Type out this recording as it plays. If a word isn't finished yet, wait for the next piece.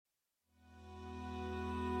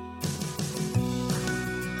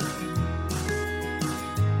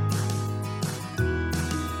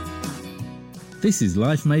This is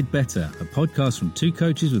Life Made Better, a podcast from two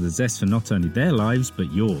coaches with a zest for not only their lives,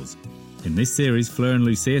 but yours. In this series, Fleur and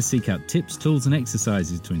Lucia seek out tips, tools and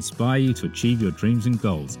exercises to inspire you to achieve your dreams and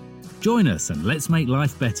goals. Join us and let's make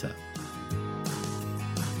life better.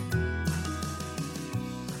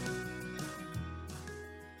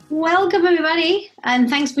 Welcome everybody, and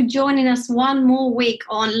thanks for joining us one more week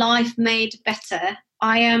on Life Made Better.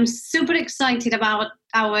 I am super excited about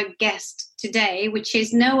our guest today, which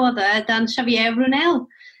is no other than Xavier Brunel.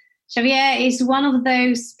 Xavier is one of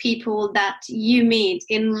those people that you meet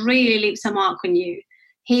and really leaves a mark on you.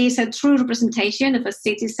 He is a true representation of a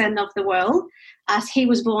citizen of the world, as he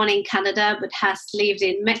was born in Canada but has lived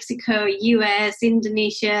in Mexico, US,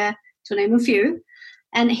 Indonesia, to name a few.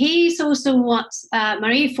 And he's also what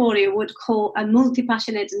Marie Forleo would call a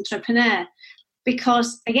multi-passionate entrepreneur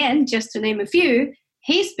because, again, just to name a few,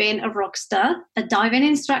 he's been a rock star, a diving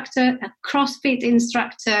instructor, a CrossFit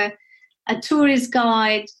instructor, a tourist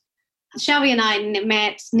guide. Xavi and I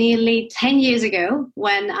met nearly 10 years ago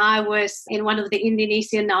when I was in one of the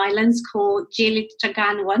Indonesian islands called Gili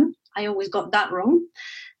Tragangan. I always got that wrong.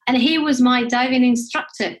 And he was my diving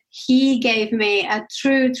instructor. He gave me a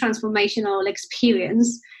true transformational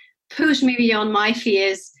experience, pushed me beyond my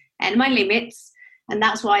fears and my limits. And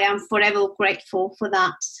that's why I'm forever grateful for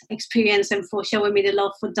that experience and for showing me the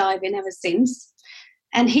love for diving ever since.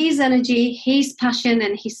 And his energy, his passion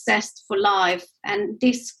and his zest for life and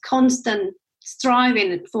this constant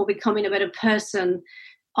striving for becoming a better person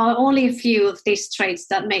are only a few of these traits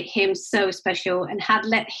that make him so special and had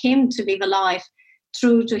led him to live a life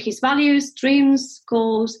true to his values, dreams,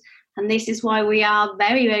 goals. And this is why we are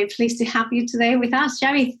very, very pleased to have you today with us.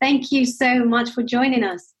 Xavi, thank you so much for joining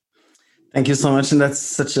us. Thank you so much. And that's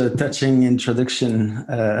such a touching introduction.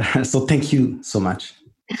 So thank you so much.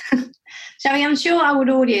 Xavi, I'm sure our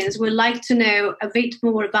audience would like to know a bit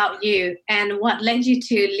more about you and what led you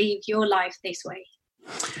to live your life this way.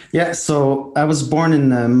 Yeah, so I was born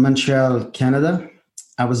in Montreal, Canada.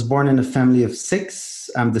 I was born in a family of 6.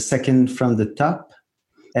 I'm the second from the top.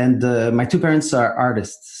 And my two parents are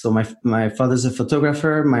artists. So my father's a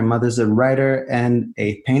photographer, my mother's a writer and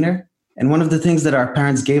a painter. And one of the things that our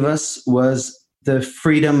parents gave us was the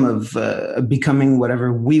freedom of becoming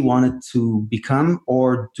whatever we wanted to become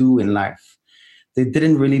or do in life. They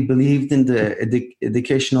didn't really believe in the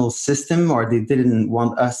educational system, or they didn't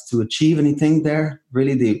want us to achieve anything there.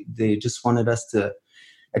 Really, they just wanted us to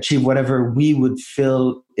achieve whatever we would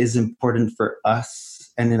feel is important for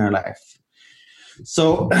us and in our life.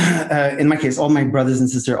 So in my case, all my brothers and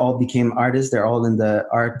sisters all became artists. They're all in the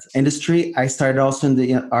art industry. I started also in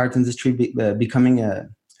the art industry, becoming a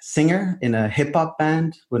singer in a hip hop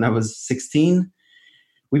band when I was 16.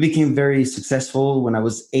 We became very successful. When I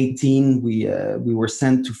was 18, we were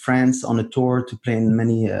sent to France on a tour to play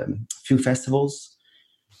in few festivals.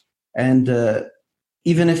 And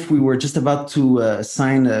even if we were just about to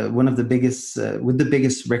sign one of the biggest, with the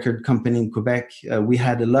biggest record company in Quebec, we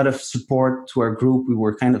had a lot of support to our group. We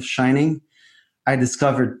were kind of shining. I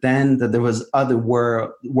discovered then that there was other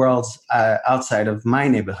worlds outside of my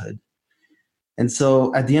neighborhood. And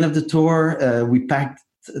so at the end of the tour, we packed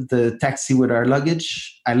the taxi with our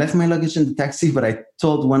luggage. I left my luggage in the taxi, but I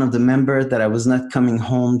told one of the members that I was not coming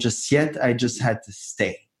home just yet. I just had to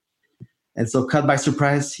stay. And so caught by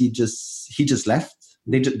surprise, he just left.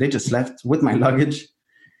 They just left with my luggage,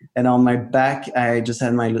 and on my back I just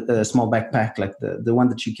had my small backpack, like the one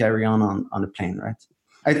that you carry on a plane, right?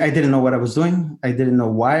 I didn't know what I was doing. I didn't know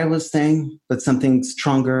why I was staying, but something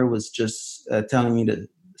stronger was just telling me to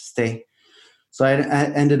stay. So I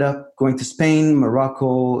ended up going to Spain,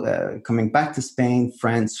 Morocco, coming back to Spain,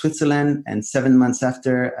 France, Switzerland, and 7 months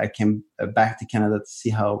after I came back to Canada to see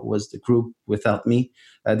how was the group without me.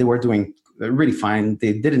 They were doing really fine.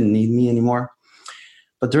 They didn't need me anymore.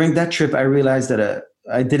 But during that trip, I realized that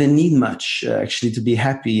I didn't need much, actually, to be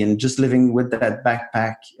happy, and just living with that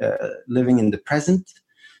backpack, living in the present,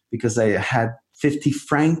 because I had 50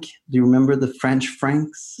 francs. Do you remember the French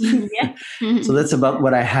francs? Yeah. So that's about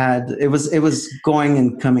what I had. It was going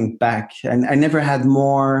and coming back. And I never had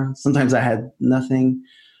more. Sometimes I had nothing.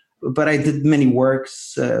 But I did many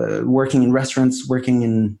works, working in restaurants, working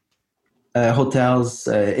in hotels,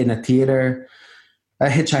 in a theater,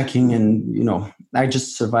 hitchhiking, and I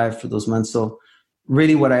just survived for those months. So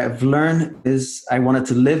really what I've learned is I wanted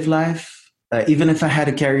to live life, even if I had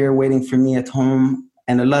a career waiting for me at home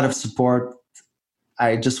and a lot of support.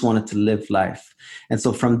 I just wanted to live life. And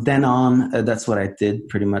so from then on, that's what I did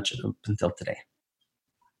pretty much up until today.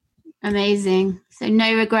 Amazing. So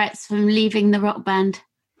no regrets from leaving the rock band?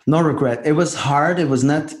 No regret. It was hard. It was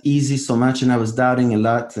not easy so much. And I was doubting a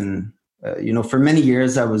lot. And For many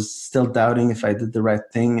years, I was still doubting if I did the right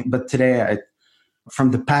thing. But today,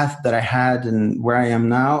 from the path that I had and where I am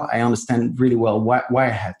now, I understand really well why I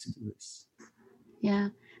had to do this. Yeah,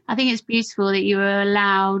 I think it's beautiful that you were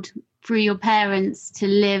allowed through your parents to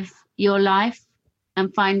live your life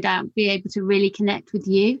and be able to really connect with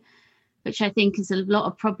you, which I think is a lot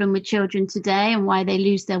of problem with children today, and why they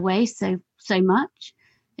lose their way so much,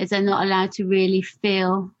 is they're not allowed to really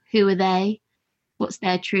feel who are they, what's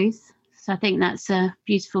their truth. So I think that's a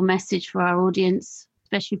beautiful message for our audience,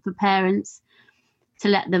 especially for parents, to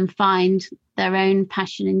let them find their own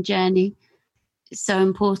passion and journey. It's so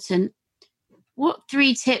important. What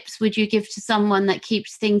 3 tips would you give to someone that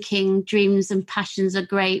keeps thinking dreams and passions are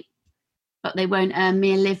great, but they won't earn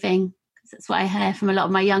me a living? Because that's what I hear from a lot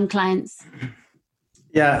of my young clients.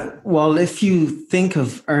 Yeah, well, if you think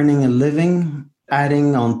of earning a living,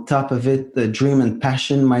 adding on top of it the dream and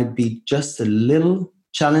passion might be just a little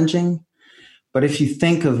challenging. But if you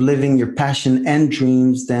think of living your passion and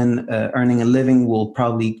dreams, then earning a living will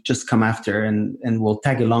probably just come after and will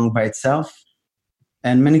tag along by itself.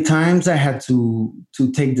 And many times I had to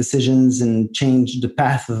take decisions and change the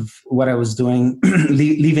path of what I was doing,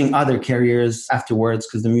 leaving other careers afterwards,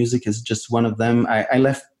 because the music is just one of them. I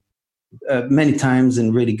left many times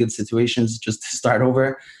in really good situations just to start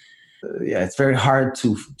over. It's very hard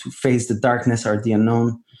to face the darkness or the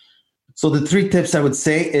unknown. So the 3 tips I would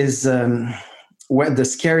say is where the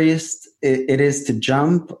scariest it is to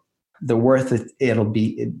jump, the worth it'll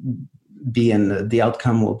be and the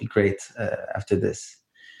outcome will be great after this.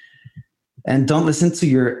 And don't listen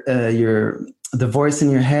to the voice in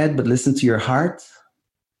your head, but listen to your heart.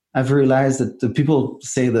 I've realized that the people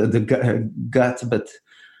say the gut, but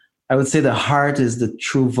I would say the heart is the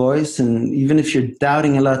true voice. And even if you're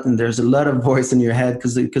doubting a lot and there's a lot of voice in your head,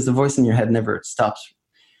 because the voice in your head never stops,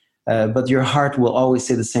 but your heart will always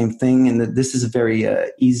say the same thing. And that this is a very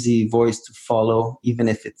easy voice to follow, even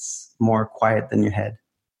if it's more quiet than your head.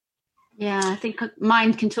 Yeah, I think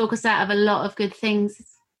mind can talk us out of a lot of good things.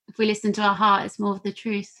 If we listen to our heart, it's more of the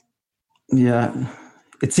truth. Yeah,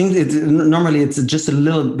 it seems normally it's just a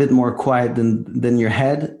little bit more quiet than your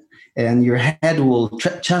head, and your head will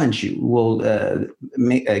challenge you, will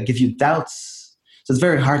give you doubts. So it's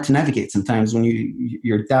very hard to navigate sometimes when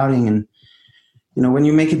you're doubting. And when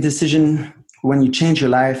you make a decision, when you change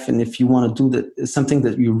your life, and if you want to do something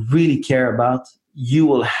that you really care about, you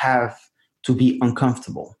will have to be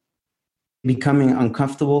uncomfortable. Becoming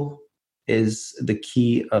uncomfortable is the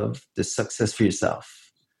key of the success for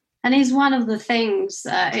yourself. And it's one of the things,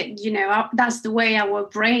 that's the way our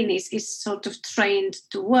brain is sort of trained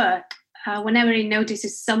to work. Whenever it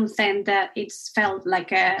notices something that it's felt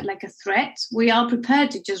like a threat, we are prepared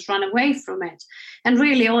to just run away from it. And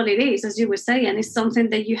really all it is, as you were saying, is something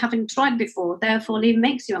that you haven't tried before. Therefore, it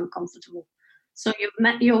makes you uncomfortable. So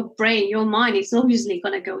your brain, your mind is obviously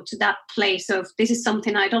going to go to that place of, this is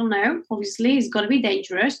something I don't know. Obviously, it's going to be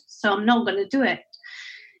dangerous, so I'm not going to do it.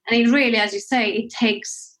 And it really, as you say, it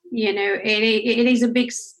takes, it is a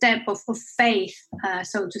big step of faith,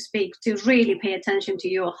 so to speak, to really pay attention to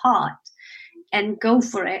your heart and go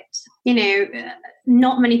for it.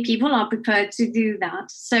 Not many people are prepared to do that.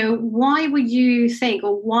 So why would you think,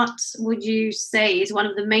 or what would you say is one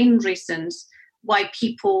of the main reasons why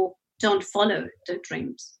people don't follow their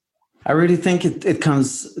dreams? I really think it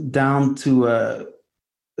comes down to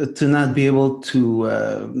not be able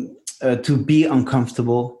to be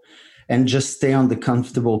uncomfortable and just stay on the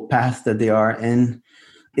comfortable path that they are in.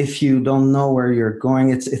 If you don't know where you're going,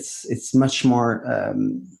 it's much more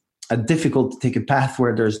difficult to take a path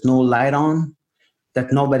where there's no light on,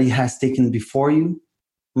 that nobody has taken before you.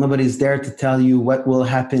 Nobody's there to tell you what will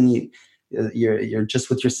happen. You're just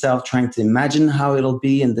with yourself trying to imagine how it'll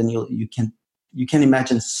be, and then you can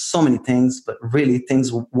imagine so many things, but really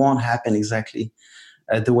things won't happen exactly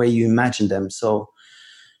the way you imagine them. So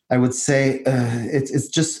I would say it's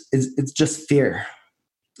just fear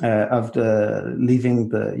of leaving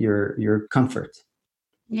your comfort.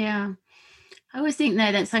 Yeah, I always think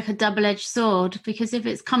that's like a double-edged sword, because if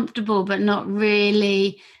it's comfortable but not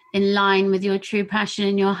really in line with your true passion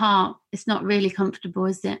in your heart, it's not really comfortable,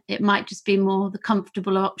 is it? It might just be more the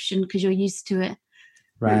comfortable option because you're used to it.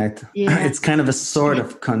 Right. Yeah. It's kind of a sort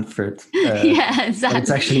of comfort. Yeah, exactly. But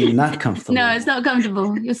it's actually not comfortable. No, it's not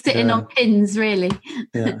comfortable. You're sitting on pins, really.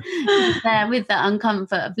 Yeah. There with that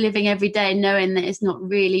uncomfort of living every day knowing that it's not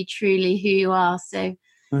really truly who you are. So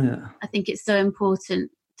I think it's so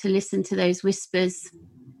important to listen to those whispers.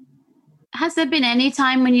 Has there been any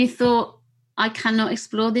time when you thought, I cannot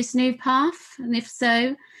explore this new path? And if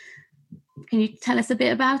so, can you tell us a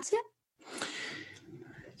bit about it?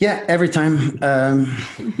 Yeah, every time.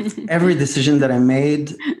 Every decision that I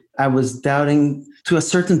made, I was doubting to a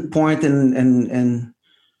certain point, and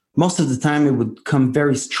most of the time it would come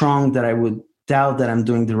very strong that I would doubt that I'm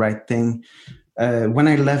doing the right thing. When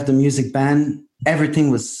I left the music band, everything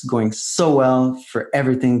was going so well for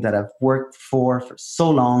everything that I've worked for so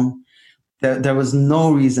long. There was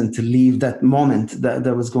no reason to leave that moment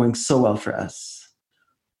that was going so well for us.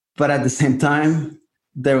 But at the same time,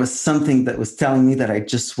 there was something that was telling me that I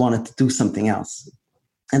just wanted to do something else.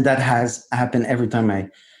 And that has happened every time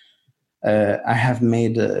I have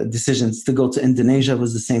made decisions to go to Indonesia.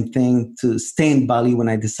 Was the same thing. To stay in Bali, when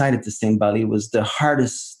I decided to stay in Bali, was the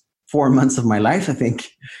hardest 4 months of my life, I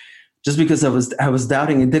think, just because I was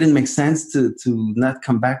doubting. It didn't make sense to not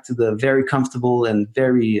come back to the very comfortable and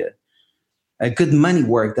very good money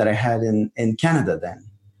work that I had in Canada then.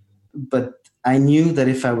 But I knew that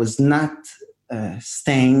if I was not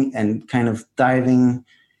staying and kind of diving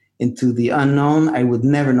into the unknown, I would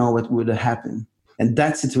never know what would happen. And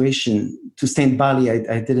that situation, to stay in Bali,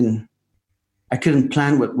 I couldn't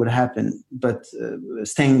plan what would happen. But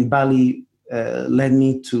staying in Bali led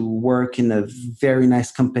me to work in a very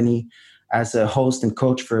nice company as a host and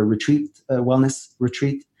coach for a retreat, wellness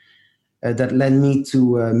retreat. That led me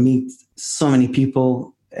to meet so many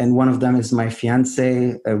people. And one of them is my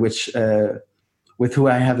fiance, with who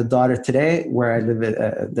I have a daughter today, where I live,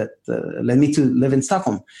 that led me to live in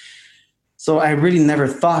Stockholm. So I really never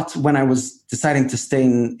thought when I was deciding to stay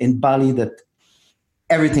in Bali that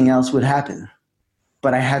everything else would happen.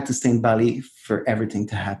 But I had to stay in Bali for everything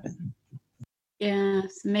to happen. Yeah,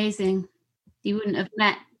 it's amazing. You wouldn't have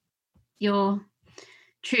met your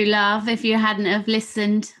true love if you hadn't have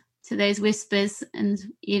listened to those whispers, and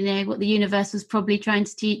what the universe was probably trying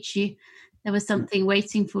to teach you. There was something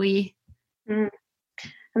waiting for you. Mm.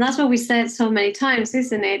 And that's what we said so many times,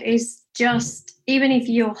 isn't it? It's just, even if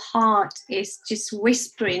your heart is just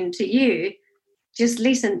whispering to you, just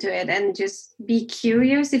listen to it and just be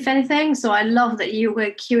curious, if anything. So I love that you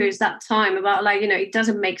were curious that time about, it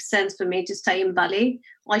doesn't make sense for me to stay in Bali.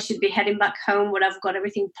 I should be heading back home where I've got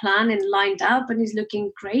everything planned and lined up and it's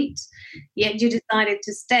looking great. Yet you decided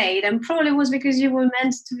to stay. And probably was because you were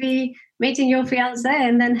meant to be meeting your fiancé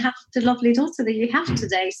and then have the lovely daughter that you have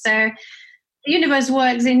today. So the universe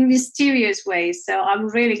works in mysterious ways. So I'm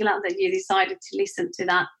really glad that you decided to listen to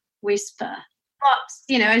that whisper.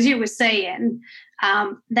 But, as you were saying,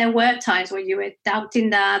 there were times where you were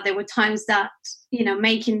doubting that. There were times that,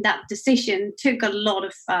 making that decision took a lot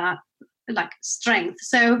of strength.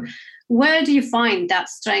 So where do you find that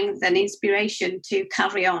strength and inspiration to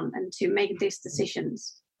carry on and to make these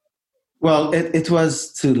decisions? Well, it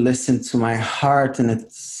was to listen to my heart, and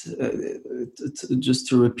it's just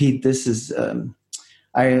to repeat. This is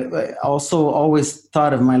I also always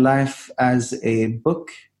thought of my life as a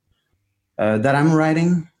book that I'm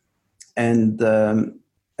writing, and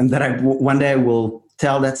that one day I will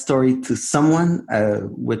tell that story to someone,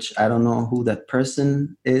 which I don't know who that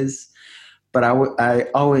person is. But I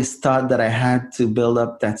always thought that I had to build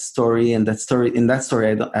up that story, and in that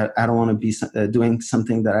story, I don't want to be doing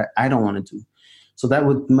something that I don't want to do. So that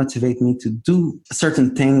would motivate me to do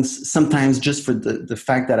certain things, sometimes just for the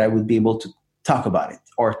fact that I would be able to talk about it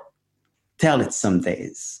or tell it some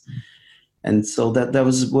days. And so that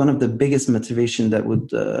was one of the biggest motivation that would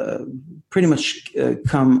pretty much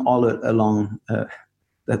come all along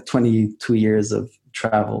that 22 years of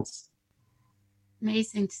travels.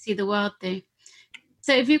 Amazing to see the world through.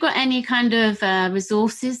 So have you got any kind of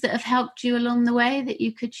resources that have helped you along the way that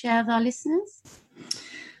you could share with our listeners?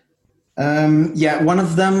 Yeah, one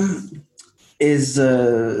of them is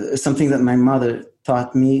something that my mother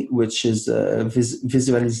taught me, which is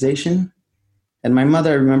visualization. And my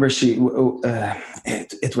mother, I remember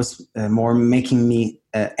it was more making me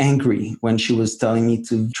angry when she was telling me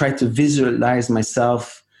to try to visualize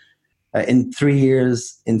myself in 3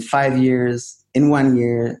 years, in 5 years, in 1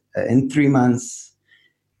 year, in 3 months.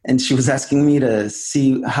 And she was asking me to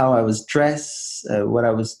see how I was dressed, what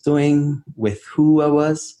I was doing, with who I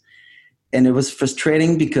was. And it was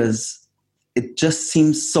frustrating because it just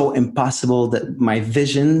seems so impossible that my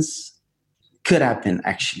visions could happen,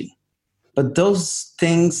 actually. But those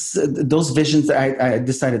things, those visions, I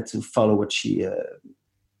decided to follow what she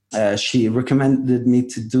recommended me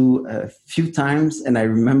to do a few times. And I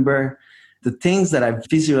remember the things that I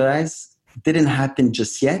visualized didn't happen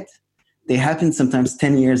just yet. They happened sometimes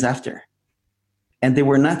 10 years after. And they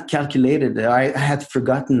were not calculated. I had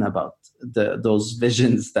forgotten about those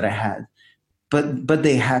visions that I had. But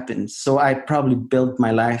they happened. So I probably built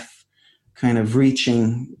my life kind of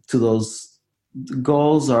reaching to those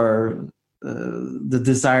goals or the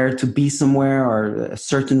desire to be somewhere or a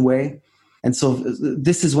certain way. And so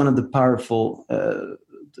this is one of the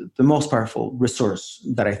most powerful resource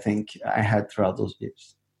that I think I had throughout those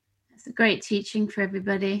years. It's a great teaching for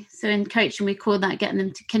everybody. So in coaching, we call that getting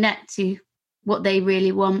them to connect to what they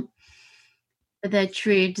really want, their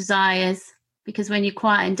true desires. Because when you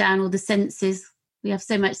quieten down all the senses, we have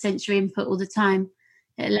so much sensory input all the time.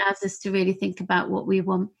 It allows us to really think about what we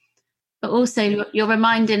want. But also, you're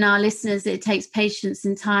reminding our listeners that it takes patience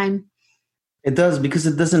and time. It does, because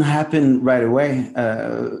it doesn't happen right away.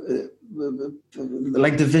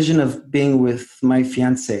 Like the vision of being with my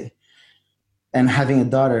fiance and having a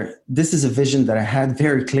daughter, this is a vision that I had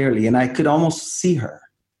very clearly, and I could almost see her.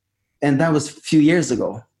 And that was a few years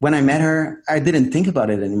ago. When I met her, I didn't think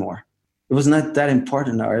about it anymore. It was not that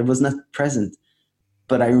important, or it was not present.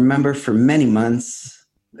 But I remember for many months,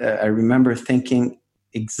 I remember thinking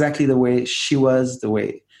exactly the way she was, the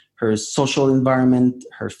way her social environment,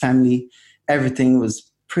 her family, everything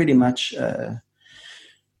was pretty much.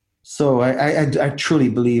 So I truly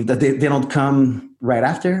believe that they don't come right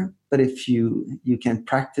after, but if you can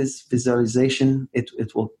practice visualization,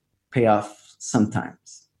 it will pay off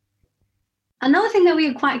sometimes. Another thing that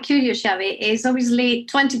we're quite curious, Xavi, is obviously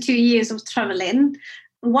 22 years of traveling.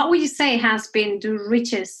 What would you say has been the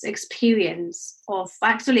richest experience of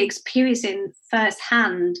actually experiencing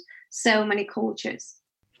firsthand so many cultures?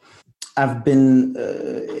 I've been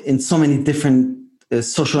in so many different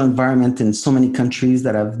social environments in so many countries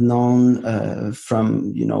that I've known,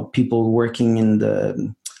 from people working in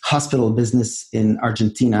the hospital business in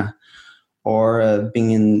Argentina, or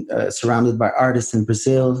being surrounded by artists in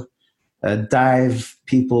Brazil. Dive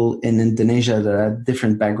people in Indonesia that had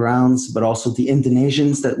different backgrounds, but also the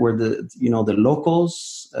Indonesians that were the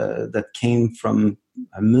locals that came from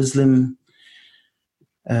a Muslim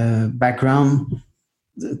background.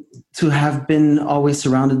 To have been always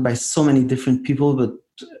surrounded by so many different people, but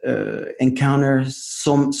encounter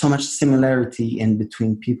so much similarity in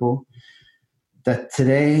between people, that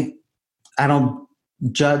today I don't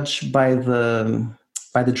judge by the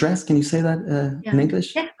dress. Can you say that in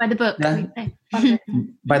English? Yeah, by the book. Yeah.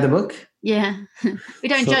 By the book? Yeah. We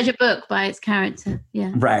don't judge a book by its character.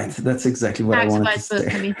 Yeah. Right. That's exactly what character I wanted to say.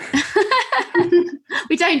 Book, I mean.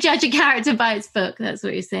 We don't judge a character by its book. That's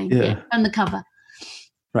what you're saying. Yeah. On the cover.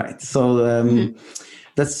 Right. So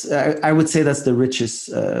that's, I would say that's the richest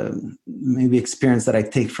maybe experience that I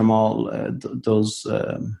take from all those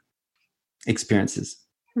experiences.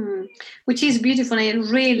 Which is beautiful, and it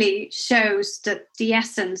really shows that the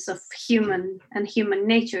essence of human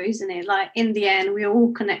nature, isn't it? Like in the end, we are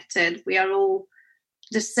all connected. We are all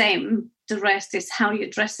the same. The rest is how you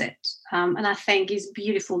address it. And I think it's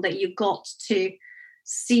beautiful that you got to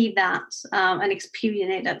see that and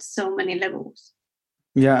experience it at so many levels.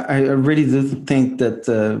 Yeah, I really do think that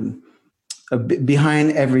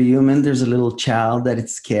behind every human, there's a little child that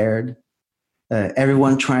is scared.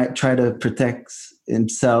 Everyone try to protect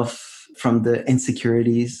himself from the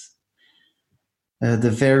insecurities.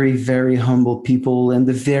 The very, very humble people and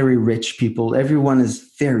the very rich people, everyone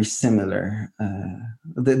is very similar.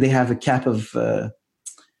 They have a cap of,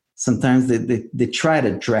 sometimes they try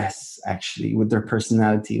to dress actually with their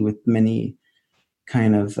personality, with many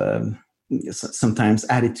kind of, sometimes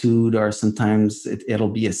attitude, or sometimes it'll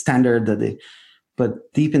be a standard that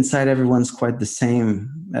but deep inside, everyone's quite the same,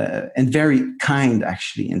 and very kind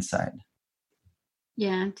actually inside.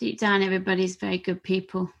 Yeah, deep down, everybody's very good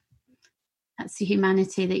people. That's the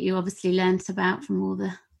humanity that you obviously learnt about from all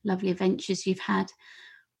the lovely adventures you've had.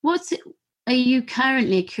 What are you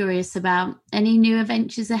currently curious about? Any new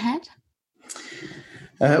adventures ahead?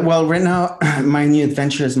 Well, right now, my new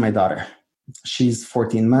adventure is my daughter. She's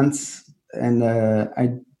 14 months, and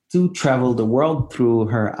I do travel the world through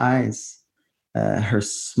her eyes. Her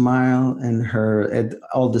smile and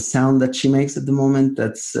all the sound that she makes at the moment,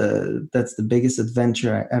 that's the biggest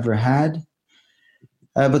adventure I ever had.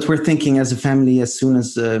 But we're thinking as a family, as soon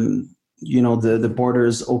as the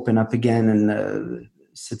borders open up again and the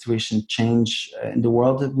situation change in the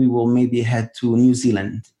world, that we will maybe head to New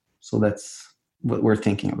Zealand. So that's what we're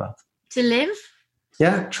thinking about. To live?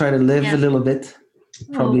 Yeah, try to live a little bit,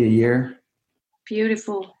 probably a year.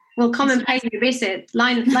 Beautiful. We'll come and pay you a visit.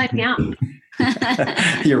 Line me up.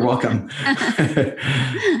 You're welcome.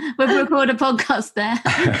 We'll record a podcast there.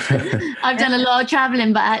 I've done a lot of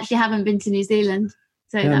traveling, but I actually haven't been to New Zealand.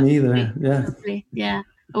 So yeah, me either. Yeah. Lovely. Yeah.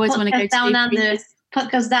 I always want to go down under.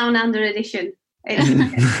 Podcast Down Under edition.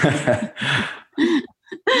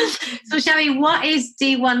 So, Xavi, what is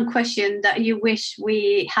the one question that you wish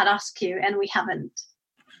we had asked you and we haven't?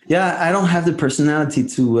 Yeah, I don't have the personality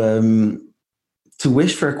to to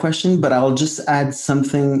wish for a question, but I'll just add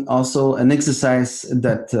something also, an exercise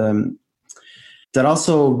that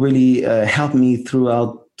also really helped me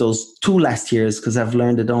throughout those 2 last years, because I've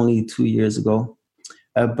learned it only 2 years ago.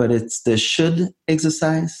 But it's the should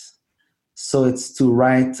exercise. So it's to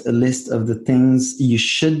write a list of the things you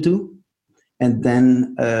should do. And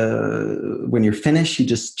then when you're finished, you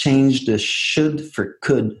just change the should for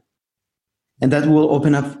could. And that will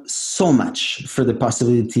open up so much for the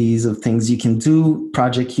possibilities of things you can do,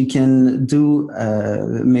 project you can do,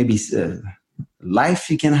 maybe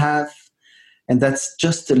life you can have. And that's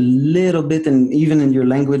just a little bit. And even in your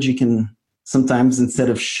language, you can sometimes, instead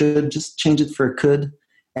of should, just change it for could.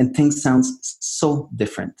 And things sound so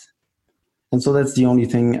different. And so that's the only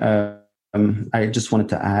thing I just wanted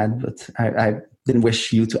to add, but I didn't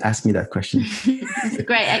wish you to ask me that question. It's a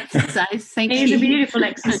great exercise. Thank you. It's a beautiful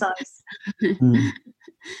exercise.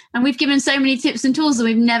 And we've given so many tips and tools and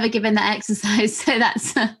we've never given that exercise. So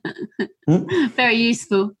that's very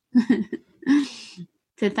useful.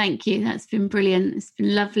 So thank you. That's been brilliant. It's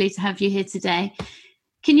been lovely to have you here today.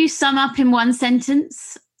 Can you sum up in one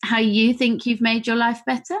sentence how you think you've made your life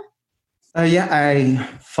better? Yeah, I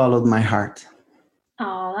followed my heart.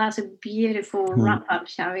 Oh, that's a beautiful wrap up,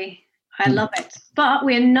 Xavi. I love it. But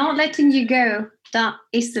we're not letting you go that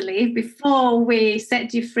easily. Before we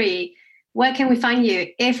set you free, where can we find you?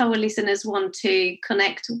 If our listeners want to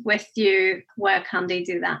connect with you, where can they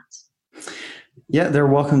do that? Yeah, they're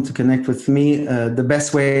welcome to connect with me. The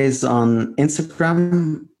best way is on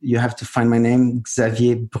Instagram. You have to find my name,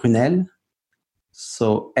 Xavier Brunel.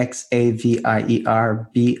 So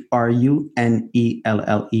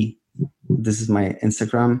XavierBrunelle. This is my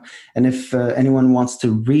Instagram. And if anyone wants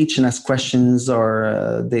to reach and ask questions,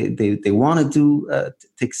 or they want to do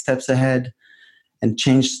take steps ahead and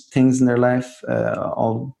change things in their life,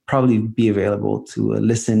 I'll probably be available to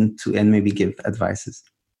listen to and maybe give advices.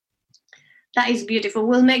 That is beautiful.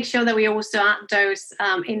 We'll make sure that we also add those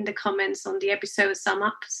in the comments on the episode sum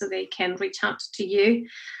up so they can reach out to you.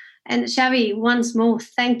 And Xavi, once more,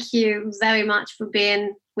 thank you very much for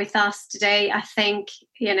being with us today. I think,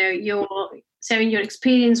 your sharing your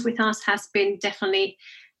experience with us has been definitely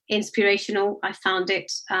inspirational. I found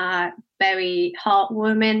it very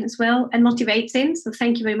heartwarming as well and motivating. So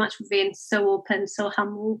thank you very much for being so open, so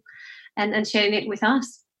humble and sharing it with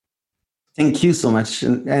us. Thank you so much.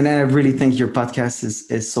 And I really think your podcast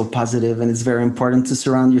is so positive, and it's very important to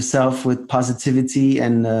surround yourself with positivity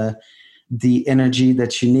and the energy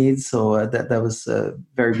that you need. So that was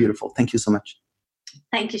very beautiful. Thank you so much.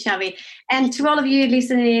 Thank you, Xavi. And to all of you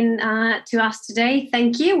listening to us today,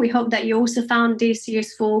 thank you. We hope that you also found this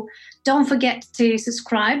useful. Don't forget to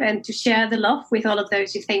subscribe and to share the love with all of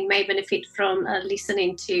those you think may benefit from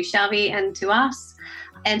listening to Xavi and to us.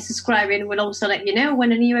 And subscribing will also let you know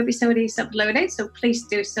when a new episode is uploaded. So please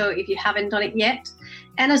do so if you haven't done it yet.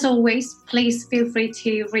 And as always, please feel free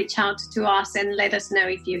to reach out to us and let us know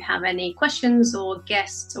if you have any questions or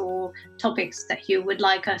guests or topics that you would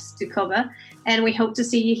like us to cover. And we hope to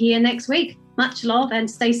see you here next week. Much love and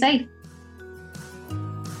stay safe.